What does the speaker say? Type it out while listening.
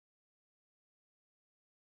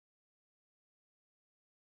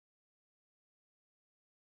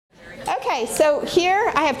Okay, so here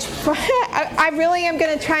I have, I really am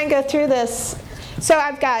going to try and go through this. So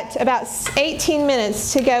I've got about 18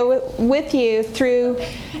 minutes to go with you through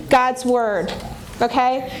God's Word.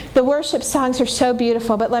 Okay? The worship songs are so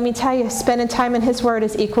beautiful, but let me tell you, spending time in His Word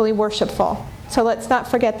is equally worshipful. So let's not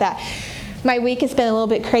forget that. My week has been a little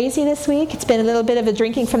bit crazy this week. It's been a little bit of a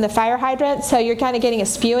drinking from the fire hydrant, so you're kind of getting a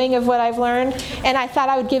spewing of what I've learned. And I thought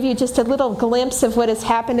I would give you just a little glimpse of what has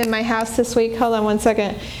happened in my house this week. Hold on one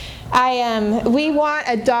second. We want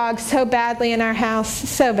a dog so badly in our house,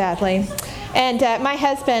 so badly. And my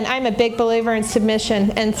husband, I'm a big believer in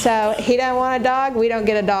submission, and so he doesn't want a dog, we don't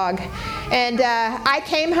get a dog. And I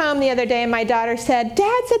came home the other day and my daughter said,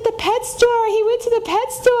 "Dad's at the pet store. He went to the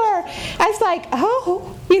pet store." I was like,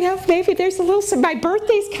 oh, maybe there's my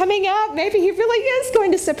birthday's coming up. Maybe he really is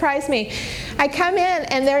going to surprise me. I come in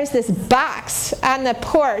and there's this box on the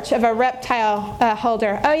porch of a reptile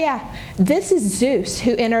holder. Oh yeah, this is Zeus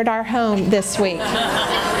who entered our home this week.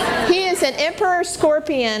 He is an emperor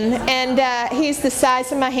scorpion, and he's the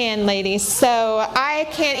size of my hand, ladies. So I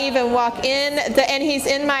can't even walk in, and he's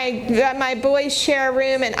in my boys' share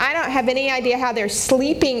room, and I don't have any idea how they're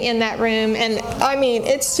sleeping in that room. And I mean,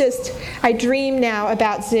 it's just, I dream now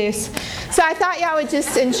about Zeus. So I thought y'all would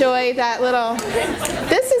just enjoy that little,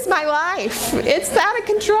 this is my life. It's out of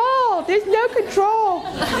control. There's no control.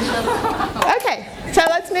 Okay, so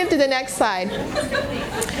let's move to the next slide.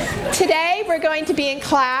 Today we're going to be in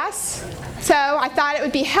class. So I thought it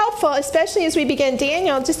would be helpful, especially as we begin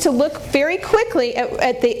Daniel, just to look very quickly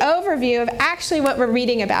at the overview of actually what we're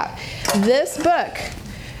reading about. This book.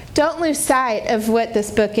 Don't lose sight of what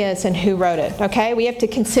this book is and who wrote it, okay? We have to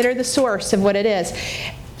consider the source of what it is.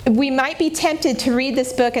 We might be tempted to read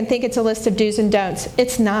this book and think it's a list of do's and don'ts.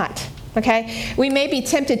 It's not, okay? We may be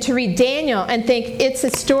tempted to read Daniel and think it's a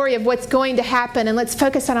story of what's going to happen and let's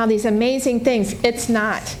focus on all these amazing things. It's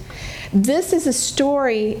not. This is a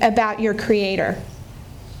story about your Creator.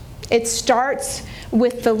 It starts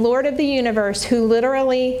with the Lord of the universe who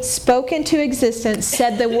literally spoke into existence,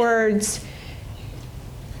 said the words,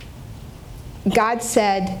 God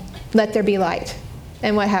said, "Let there be light."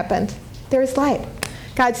 And what happened? There was light.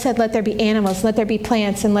 God said, "Let there be animals, let there be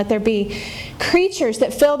plants, and let there be creatures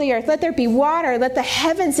that fill the earth. Let there be water, let the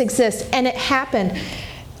heavens exist." And it happened.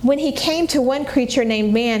 When he came to one creature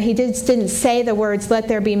named man, he just didn't say the words, "Let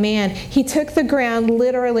there be man." He took the ground,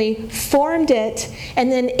 literally formed it,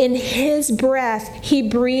 and then in his breath, he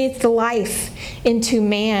breathed life into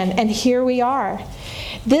man. And here we are.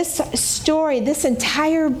 This story, this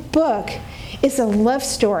entire book, is a love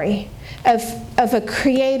story of a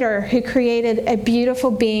creator who created a beautiful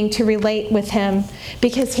being to relate with him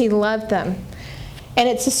because he loved them. And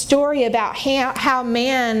it's a story about how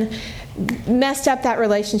man messed up that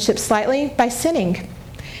relationship slightly by sinning.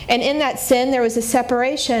 And in that sin, there was a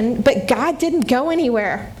separation, but God didn't go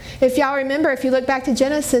anywhere. If y'all remember, if you look back to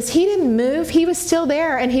Genesis, he didn't move. He was still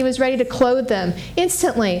there, and he was ready to clothe them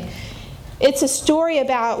instantly. It's a story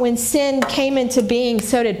about when sin came into being,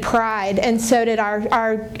 so did pride, and so did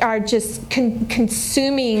our just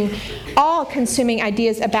all-consuming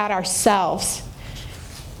ideas about ourselves.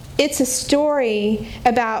 It's a story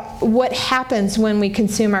about what happens when we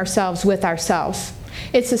consume ourselves with ourselves.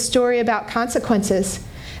 It's a story about consequences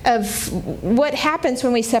of what happens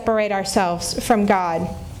when we separate ourselves from God.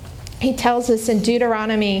 He tells us in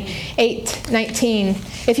Deuteronomy 8:19,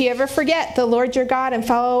 "If you ever forget the Lord your God and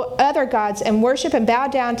follow other gods and worship and bow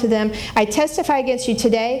down to them, I testify against you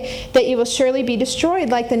today that you will surely be destroyed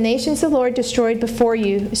like the nations the Lord destroyed before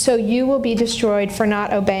you, so you will be destroyed for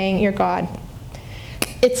not obeying your God."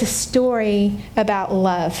 It's a story about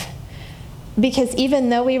love. Because even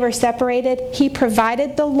though we were separated, he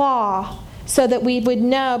provided the law so that we would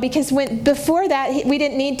know, because before that we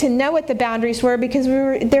didn't need to know what the boundaries were because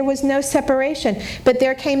there was no separation. But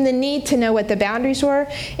there came the need to know what the boundaries were.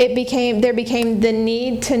 There became the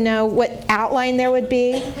need to know what outline there would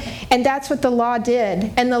be. And that's what the law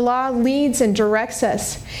did. And the law leads and directs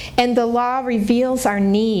us. And the law reveals our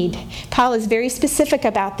need. Paul is very specific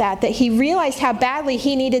about that he realized how badly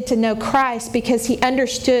he needed to know Christ because he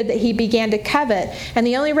understood that he began to covet. And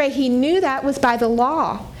the only way he knew that was by the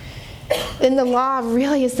law. And the law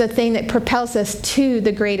really is the thing that propels us to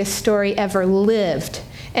the greatest story ever lived.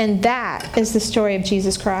 And that is the story of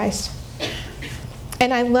Jesus Christ.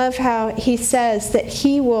 And I love how he says that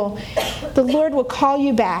the Lord will call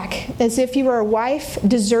you back as if you were a wife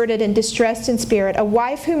deserted and distressed in spirit, a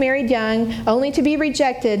wife who married young, only to be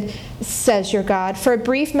rejected, says your God. For a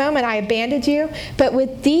brief moment I abandoned you, but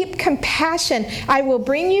with deep compassion I will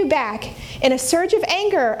bring you back In a surge of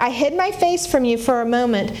anger, I hid my face from you for a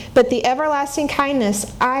moment, but the everlasting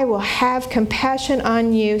kindness, I will have compassion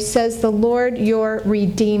on you, says the Lord your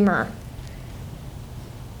Redeemer.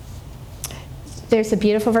 There's a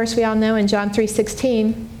beautiful verse we all know in John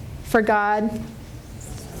 3:16. For God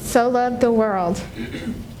so loved the world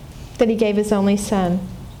that he gave his only Son.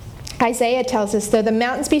 Isaiah tells us, though the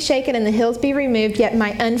mountains be shaken and the hills be removed, yet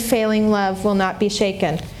my unfailing love will not be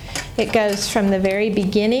shaken. It goes from the very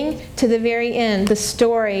beginning to the very end. The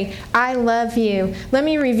story, I love you. Let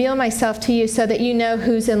me reveal myself to you so that you know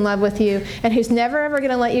who's in love with you and who's never ever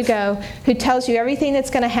going to let you go, who tells you everything that's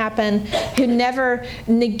going to happen, who never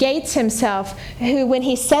negates himself, who when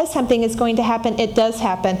he says something is going to happen, it does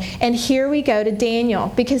happen. And here we go to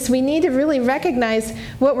Daniel, because we need to really recognize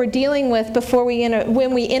what we're dealing with before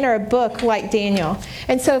when we enter a book like Daniel.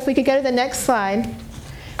 And so if we could go to the next slide.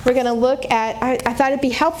 We're going to look at, I thought it'd be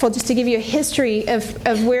helpful just to give you a history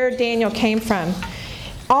of where Daniel came from.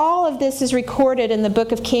 All of this is recorded in the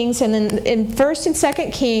book of Kings, and then in 1st and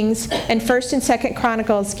 2nd Kings and 1st and 2nd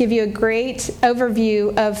Chronicles give you a great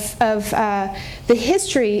overview of the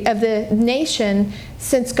history of the nation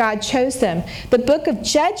since God chose them. The book of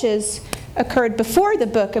Judges occurred before the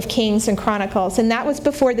book of Kings and Chronicles, and that was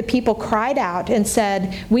before the people cried out and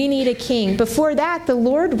said, we need a king. Before that, the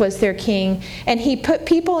Lord was their king, and he put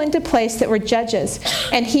people into place that were judges,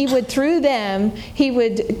 and he would, through them, he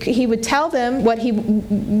would tell them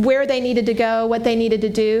where they needed to go, what they needed to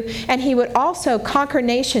do, and he would also conquer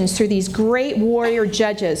nations through these great warrior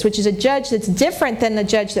judges, which is a judge that's different than the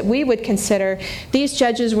judge that we would consider. These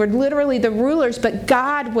judges were literally the rulers, but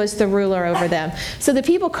God was the ruler over them. So the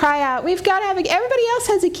people cry out, we've got to have everybody else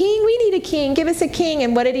has a king. We need a king. Give us a king.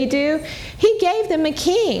 And what did he do? He gave them a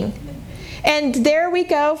king. And there we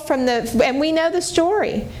go and we know the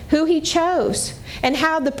story, who he chose and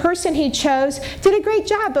how the person he chose did a great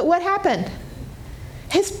job. But what happened?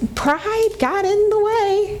 His pride got in the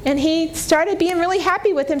way, and he started being really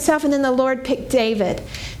happy with himself, and then the Lord picked David.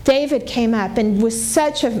 David came up and was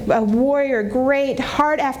such a warrior, great,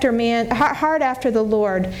 hard after the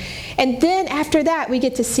Lord. And then after that, we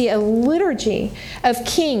get to see a liturgy of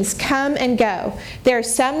kings come and go. There are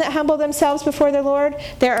some that humble themselves before the Lord.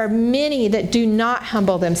 There are many that do not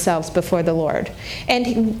humble themselves before the Lord.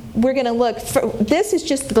 And we're going to look, this is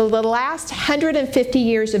just the last 150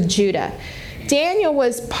 years of Judah. Daniel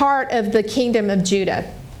was part of the kingdom of Judah.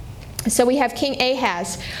 So we have King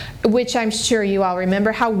Ahaz, which I'm sure you all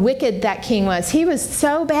remember how wicked that king was. He was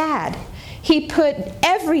so bad. He put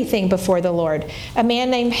everything before the Lord. A man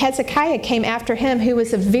named Hezekiah came after him, who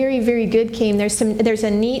was a very, very good king. There's a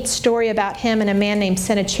neat story about him and a man named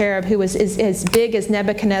Sennacherib, who was as big as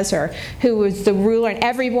Nebuchadnezzar, who was the ruler, and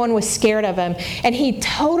everyone was scared of him. And he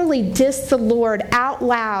totally dissed the Lord out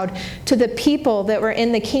loud to the people that were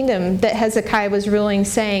in the kingdom that Hezekiah was ruling,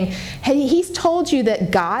 saying, hey, he's told you that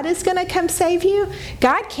God is going to come save you?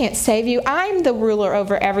 God can't save you. I'm the ruler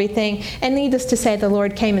over everything. And needless to say, the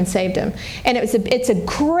Lord came and saved him. And it's a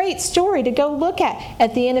great story to go look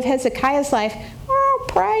at the end of Hezekiah's life. Oh,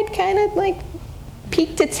 pride kind of like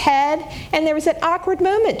peeked its head, and there was an awkward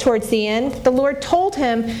moment towards the end. The Lord told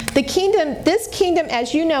him, this kingdom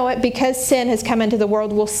as you know it, because sin has come into the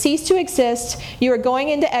world, will cease to exist. You are going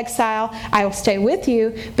into exile. I will stay with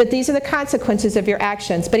you, but these are the consequences of your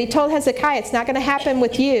actions. But he told Hezekiah, it's not going to happen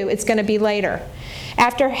with you. It's going to be later.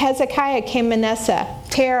 After Hezekiah came Manasseh,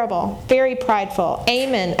 terrible, very prideful.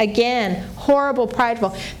 Amon, again, horrible,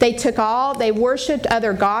 prideful. They worshipped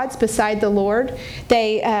other gods beside the Lord.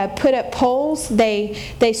 They put up poles.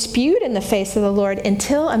 They spewed in the face of the Lord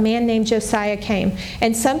until a man named Josiah came.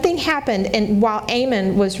 And something happened, and while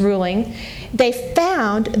Amon was ruling, they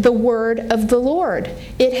found the word of the Lord.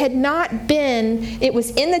 It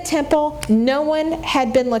was in the temple. No one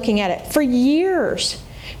had been looking at it for years.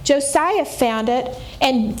 Josiah found it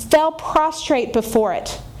and fell prostrate before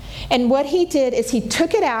it. And what he did is he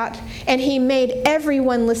took it out and he made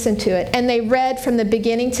everyone listen to it. And they read from the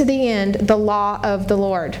beginning to the end the law of the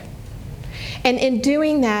Lord. And in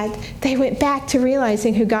doing that, they went back to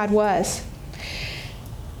realizing who God was.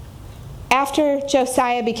 After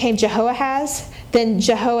Josiah became Jehoahaz, then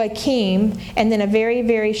Jehoiakim, and then a very,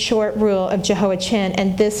 very short rule of Jehoiachin.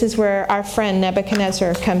 And this is where our friend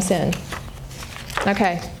Nebuchadnezzar comes in.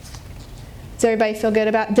 Okay. Does everybody feel good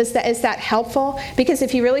about is that helpful? Because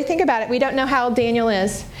if you really think about it, we don't know how old Daniel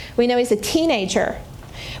is. We know he's a teenager.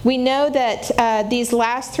 We know that these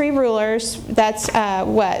last three rulers, that's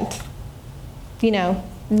not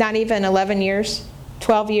even 11 years,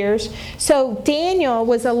 12 years. So Daniel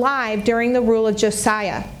was alive during the rule of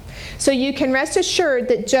Josiah. So you can rest assured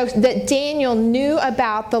that Daniel knew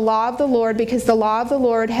about the law of the Lord, because the law of the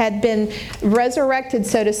Lord had been resurrected,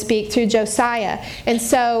 so to speak, through Josiah. And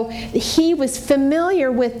so he was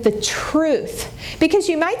familiar with the truth. Because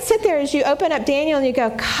you might sit there as you open up Daniel and you go,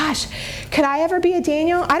 gosh, could I ever be a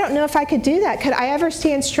Daniel? I don't know if I could do that. Could I ever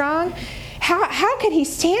stand strong? How could he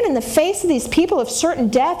stand in the face of these people of certain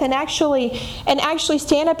death and actually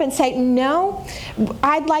stand up and say, no,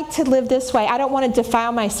 I'd like to live this way. I don't want to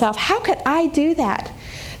defile myself. How could I do that?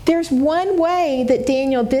 There's one way that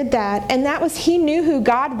Daniel did that, and that was he knew who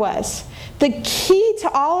God was. The key to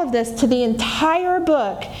all of this, to the entire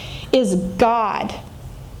book, is God.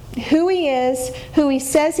 Who he is, who he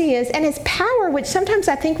says he is, and his power, which sometimes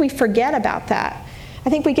I think we forget about that. I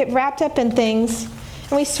think we get wrapped up in things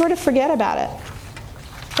and we sort of forget about it.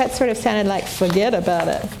 That sort of sounded like forget about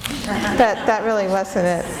it. But that really wasn't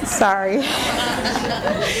it. Sorry.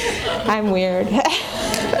 I'm weird.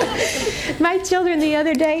 My children the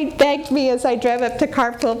other day begged me as I drove up to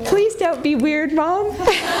Carpool, please don't be weird, Mom.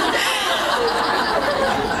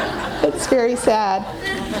 It's very sad.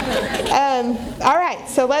 All right,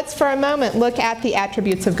 so let's for a moment look at the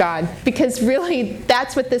attributes of God, because really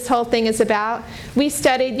that's what this whole thing is about. We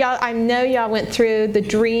studied, y'all, I know y'all went through the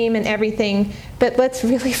dream and everything, but let's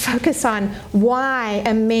really focus on why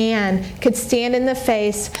a man could stand in the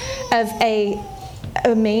face of a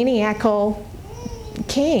maniacal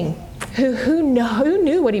king who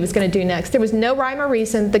knew what he was going to do next. There was no rhyme or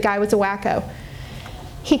reason. The guy was a wacko.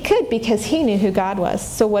 He could because he knew who God was.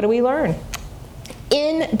 So what do we learn?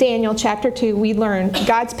 In Daniel chapter 2, we learn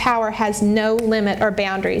God's power has no limit or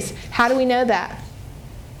boundaries. How do we know that?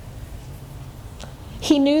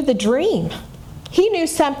 He knew the dream. He knew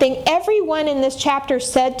something. Everyone in this chapter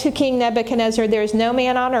said to King Nebuchadnezzar, there is no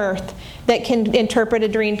man on earth that can interpret a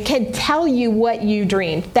dream, can tell you what you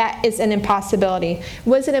dreamed. That is an impossibility.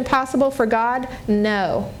 Was it impossible for God?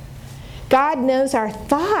 No. God knows our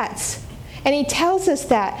thoughts. And he tells us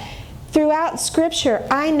that throughout Scripture.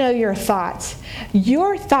 I know your thoughts.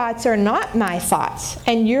 Your thoughts are not my thoughts,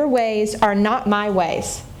 and your ways are not my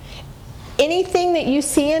ways. Anything that you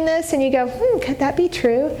see in this and you go, could that be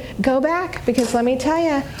true? Go back, because let me tell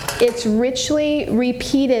you, it's richly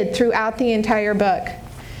repeated throughout the entire book.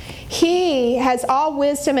 He has all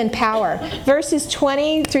wisdom and power. Verses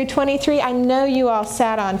 20 through 23, I know you all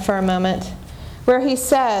sat on for a moment, where he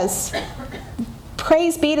says,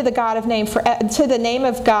 praise be to the name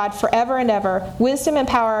of God forever and ever. Wisdom and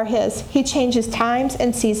power are his. He changes times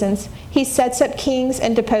and seasons. He sets up kings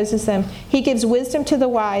and deposes them. He gives wisdom to the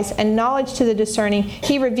wise and knowledge to the discerning.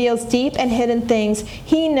 He reveals deep and hidden things.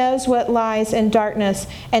 He knows what lies in darkness,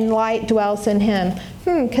 and light dwells in him.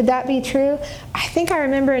 Could that be true? I think I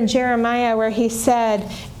remember in Jeremiah where he said,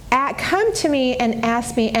 come to me and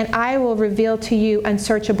ask me, and I will reveal to you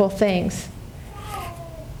unsearchable things.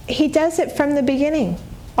 He does it from the beginning,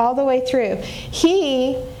 all the way through.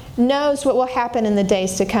 He knows what will happen in the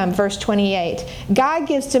days to come, verse 28. God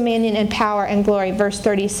gives dominion and power and glory, verse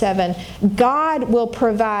 37. God will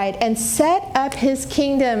provide and set up his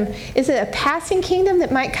kingdom. Is it a passing kingdom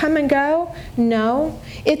that might come and go? No.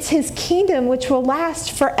 It's his kingdom which will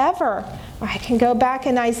last forever. I can go back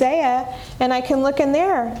in Isaiah and I can look in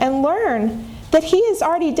there and learn that he has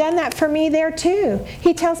already done that for me there too.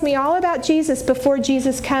 He tells me all about Jesus before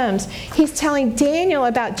Jesus comes. He's telling Daniel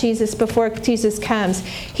about Jesus before Jesus comes.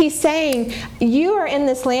 He's saying, you are in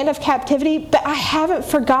this land of captivity, but I haven't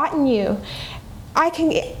forgotten you. I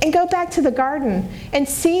can go back to the garden and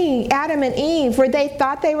see Adam and Eve, where they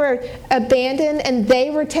thought they were abandoned and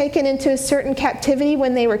they were taken into a certain captivity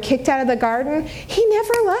when they were kicked out of the garden. He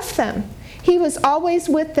never left them. He was always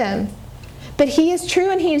with them. But he is true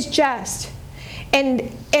and he is just. And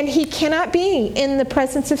he cannot be in the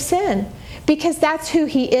presence of sin, because that's who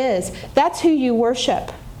he is. That's who you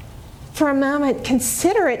worship. For a moment,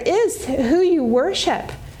 consider it is who you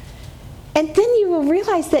worship. And then you will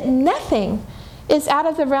realize that nothing is out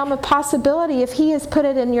of the realm of possibility if he has put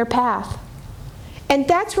it in your path. And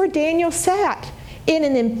that's where Daniel sat, in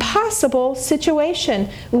an impossible situation.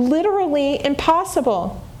 Literally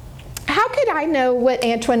impossible. How could I know what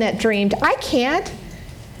Antoinette dreamed? I can't.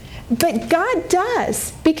 But God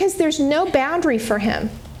does, because there's no boundary for him.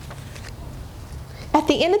 At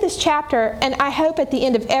the end of this chapter, and I hope at the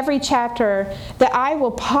end of every chapter, that I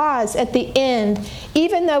will pause at the end,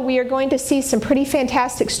 even though we are going to see some pretty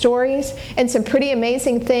fantastic stories and some pretty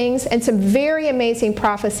amazing things and some very amazing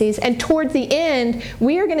prophecies. And toward the end,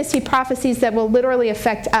 we are going to see prophecies that will literally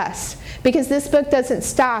affect us, because this book doesn't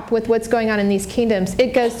stop with what's going on in these kingdoms.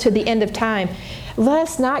 It goes to the end of time. Let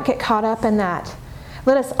us not get caught up in that.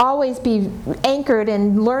 Let us always be anchored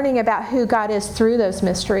in learning about who God is through those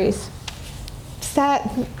mysteries. Does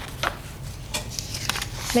that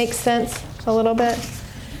make sense a little bit?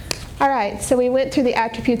 All right, so we went through the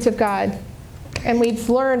attributes of God, and we've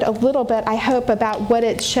learned a little bit, I hope, about what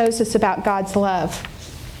it shows us about God's love.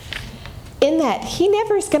 In that, He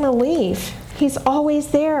never is going to leave. He's always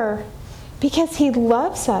there because He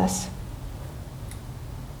loves us.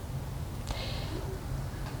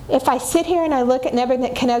 If I sit here and I look at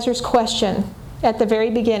Nebuchadnezzar's question at the very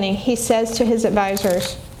beginning, he says to his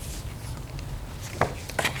advisors,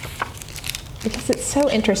 because it's so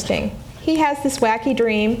interesting. He has this wacky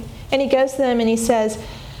dream, and he goes to them and he says,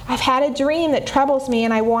 I've had a dream that troubles me,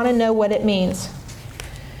 and I want to know what it means.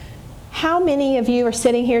 How many of you are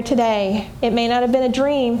sitting here today? It may not have been a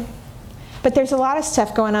dream, but there's a lot of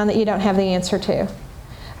stuff going on that you don't have the answer to.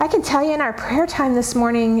 I can tell you in our prayer time this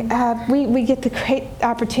morning, we get the great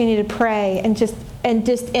opportunity to pray and just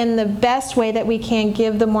in the best way that we can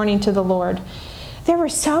give the morning to the Lord. There were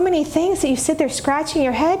so many things that you sit there scratching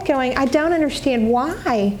your head going, I don't understand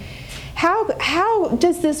why. How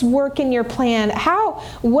does this work in your plan?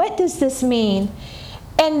 What does this mean?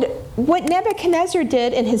 And what Nebuchadnezzar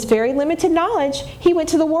did in his very limited knowledge, he went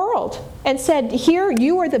to the world and said, here,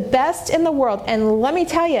 you are the best in the world. And let me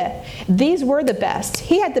tell you, these were the best.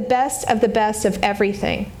 He had the best of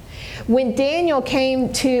everything. When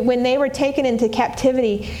when they were taken into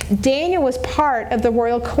captivity, Daniel was part of the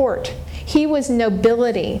royal court. He was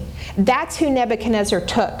nobility. That's who Nebuchadnezzar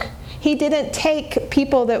took. He didn't take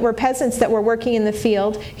people that were peasants that were working in the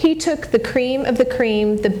field. He took the cream of the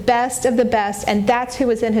cream, the best of the best, and that's who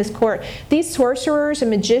was in his court. These sorcerers and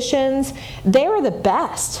magicians, they were the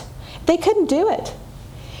best. They couldn't do it.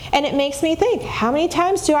 And it makes me think, how many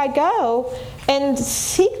times do I go and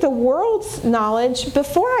seek the world's knowledge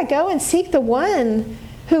before I go and seek the one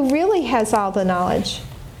who really has all the knowledge?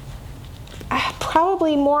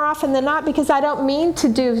 Probably more often than not, because I don't mean to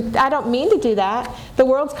do that. The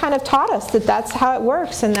world's kind of taught us that that's how it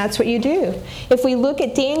works, and that's what you do. If we look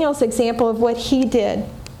at Daniel's example of what he did,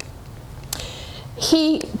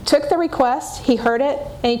 he took the request, he heard it,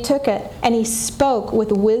 and he took it, and he spoke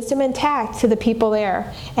with wisdom and tact to the people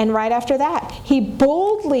there. And right after that, he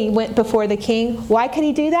boldly went before the king. Why could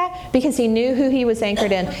he do that? Because he knew who he was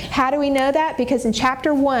anchored in. How do we know that? Because in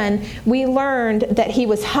chapter 1, we learned that he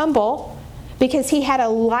was humble, because he had a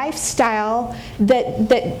lifestyle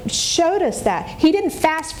that showed us that. He didn't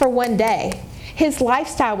fast for one day. His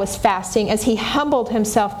lifestyle was fasting as he humbled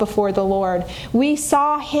himself before the Lord. We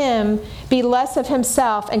saw him be less of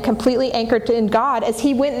himself and completely anchored in God as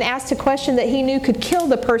he went and asked a question that he knew could kill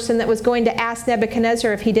the person that was going to ask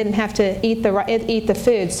Nebuchadnezzar if he didn't have to eat the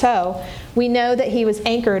food. So we know that he was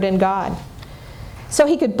anchored in God. So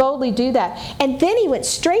he could boldly do that. And then he went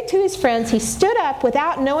straight to his friends. He stood up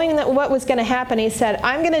without knowing what was going to happen. He said,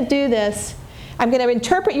 I'm going to do this. I'm going to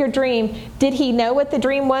interpret your dream. Did he know what the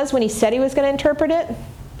dream was when he said he was going to interpret it?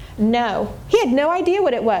 No. He had no idea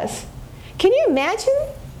what it was. Can you imagine?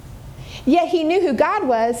 Yet he knew who God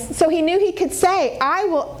was, so he knew he could say,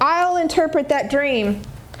 I'll interpret that dream.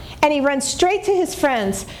 And he runs straight to his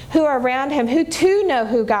friends who are around him, who too know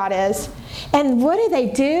who God is. And what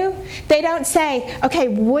do? They don't say, okay,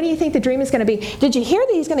 what do you think the dream is going to be? Did you hear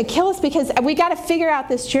that he's going to kill us because we got to figure out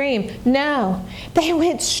this dream? No. They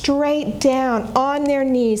went straight down on their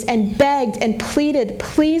knees and begged and pleaded,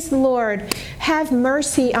 please, Lord, have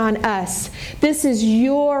mercy on us. This is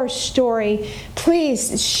your story.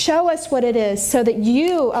 Please show us what it is so that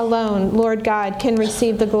you alone, Lord God, can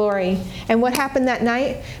receive the glory. And what happened that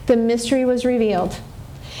night? The mystery was revealed.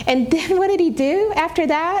 And then what did he do after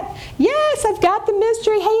that? Yes, I've got the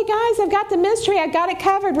mystery. Hey, you guys, I've got the mystery. I got it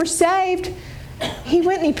covered. We're saved. He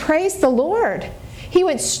went and he praised the Lord. He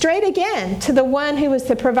went straight again to the one who was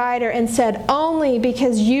the provider and said, only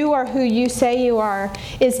because you are who you say you are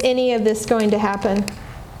is any of this going to happen.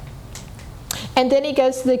 And then he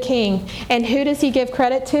goes to the king. And who does he give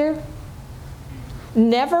credit to?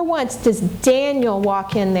 Never once does Daniel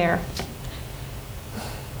walk in there.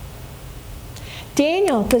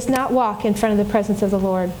 Daniel does not walk in front of the presence of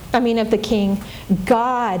the king.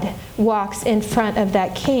 God walks in front of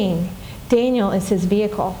that king. Daniel is his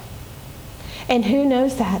vehicle. And who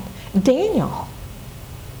knows that? Daniel.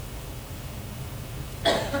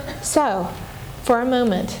 So, for a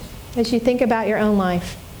moment, as you think about your own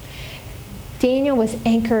life, Daniel was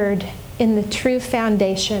anchored in the true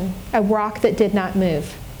foundation, a rock that did not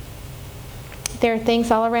move. There are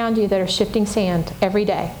things all around you that are shifting sand every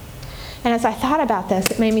day. And as I thought about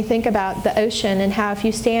this, it made me think about the ocean and how if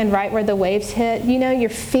you stand right where the waves hit, your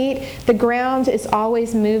feet, the ground is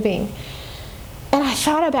always moving. And I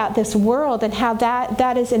thought about this world and how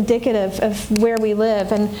that is indicative of where we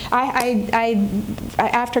live. And I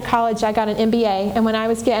after college, I got an MBA, and when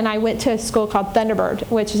I went to a school called Thunderbird,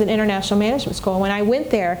 which is an international management school. When I went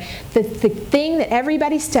there, the thing that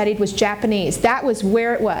everybody studied was Japanese. That was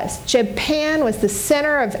where it was. Japan was the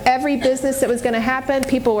center of every business that was going to happen.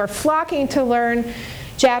 People were flocking to learn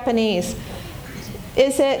Japanese.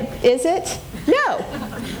 Is it? No.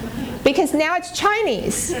 Because now it's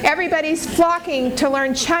Chinese. Everybody's flocking to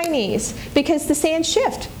learn Chinese because the sands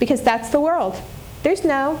shift, because that's the world. There's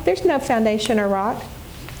no foundation or rock.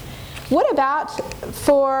 What about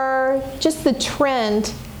for just the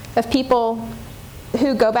trend of people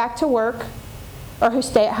who go back to work or who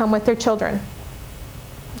stay at home with their children?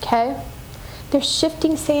 Okay? There's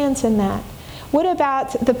shifting sands in that. What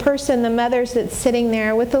about the mothers that's sitting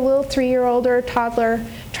there with a little 3-year-old or a toddler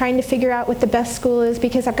trying to figure out what the best school is,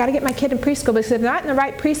 because I've got to get my kid in preschool, because if they're not in the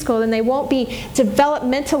right preschool, then they won't be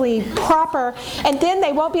developmentally proper, and then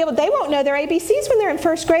they won't know their ABCs when they're in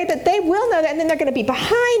first grade, but they will know that, and then they're going to be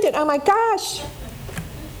behind it. Oh my gosh.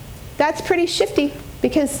 That's pretty shifty,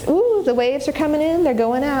 because the waves are coming in, they're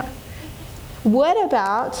going out. What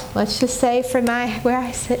about, let's just say for where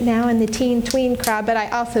I sit now in the teen tween crowd, but I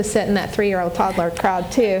also sit in that 3-year-old toddler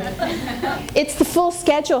crowd too. It's the full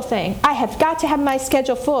schedule thing. I have got to have my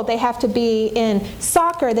schedule full. They have to be in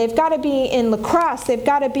soccer, they've got to be in lacrosse, they've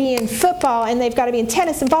got to be in football, and they've got to be in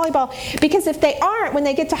tennis and volleyball. Because if they aren't, when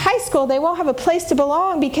they get to high school, they won't have a place to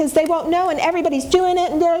belong, because they won't know, and everybody's doing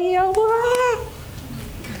it, and they're,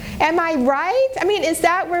 Am I right? I mean, is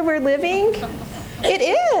that where we're living? It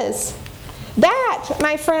is. That,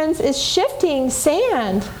 my friends, is shifting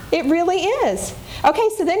sand. It really is. Okay,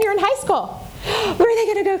 so then you're in high school. Where are they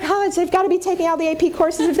going to go to college? They've got to be taking all the AP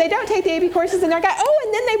courses. If they don't take the AP courses, then and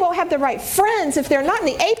then they won't have the right friends. If they're not in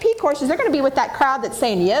the AP courses, they're going to be with that crowd that's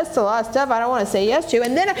saying yes to a lot of stuff I don't want to say yes to.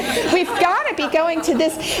 And then we've got to be going to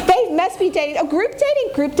this. They must be dating. Oh, group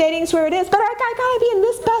dating. Group dating is where it is. But I got to be in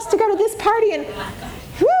this bus to go to this party. And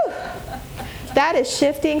whew, that is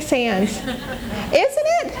shifting sands, isn't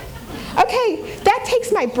it? Okay, that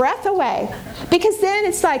takes my breath away, because then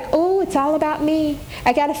it's like, it's all about me.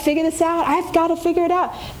 I got to figure this out. I've got to figure it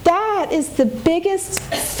out. That is the biggest,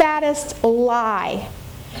 fattest lie.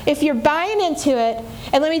 If you're buying into it,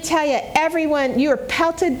 and let me tell you, everyone, you are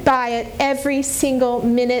pelted by it every single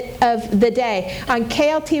minute of the day. On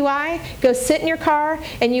KLTY, go sit in your car,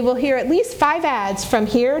 and you will hear at least 5 ads from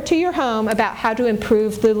here to your home about how to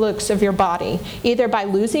improve the looks of your body, either by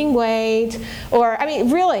losing weight or,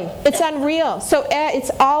 really, it's unreal. So it's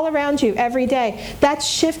all around you every day. That's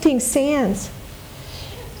shifting sands.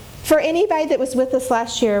 For anybody that was with us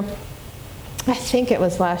last year, I think it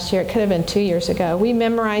was last year, it could have been 2 years ago, we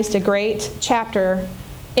memorized a great chapter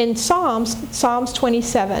in Psalms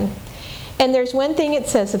 27. And there's one thing it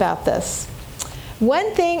says about this.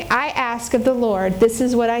 One thing I ask of the Lord, this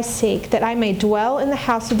is what I seek, that I may dwell in the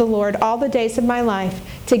house of the Lord all the days of my life,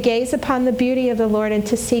 to gaze upon the beauty of the Lord and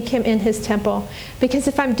to seek Him in His temple. Because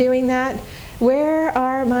if I'm doing that, where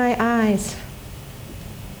are my eyes?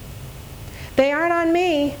 They aren't on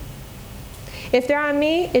me. If they're on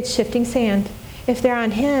me, it's shifting sand. If they're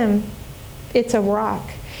on Him, it's a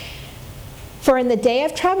rock. For in the day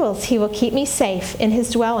of troubles, He will keep me safe in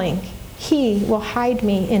His dwelling. He will hide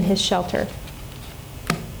me in His shelter.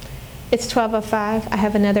 It's 12:05. I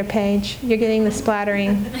have another page. You're getting the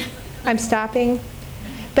splattering. I'm stopping.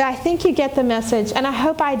 But I think you get the message, and I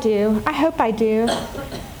hope I do. I hope I do.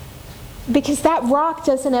 Because that rock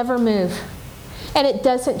doesn't ever move, and it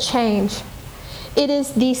doesn't change. It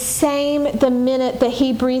is the same the minute that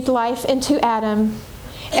He breathed life into Adam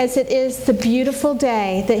as it is the beautiful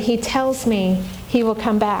day that He tells me He will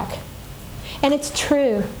come back. And it's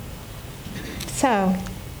true. So,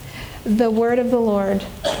 the word of the Lord.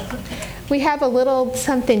 We have a little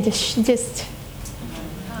something to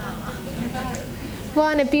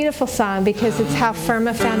and a beautiful song, because it's how firm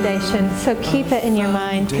a foundation. So keep it in your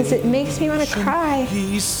mind, because it makes me want to cry.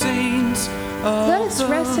 Let us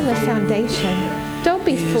rest in the foundation. Don't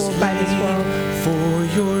be fooled by this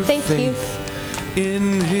world. Thank you.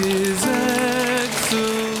 In His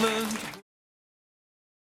excellence.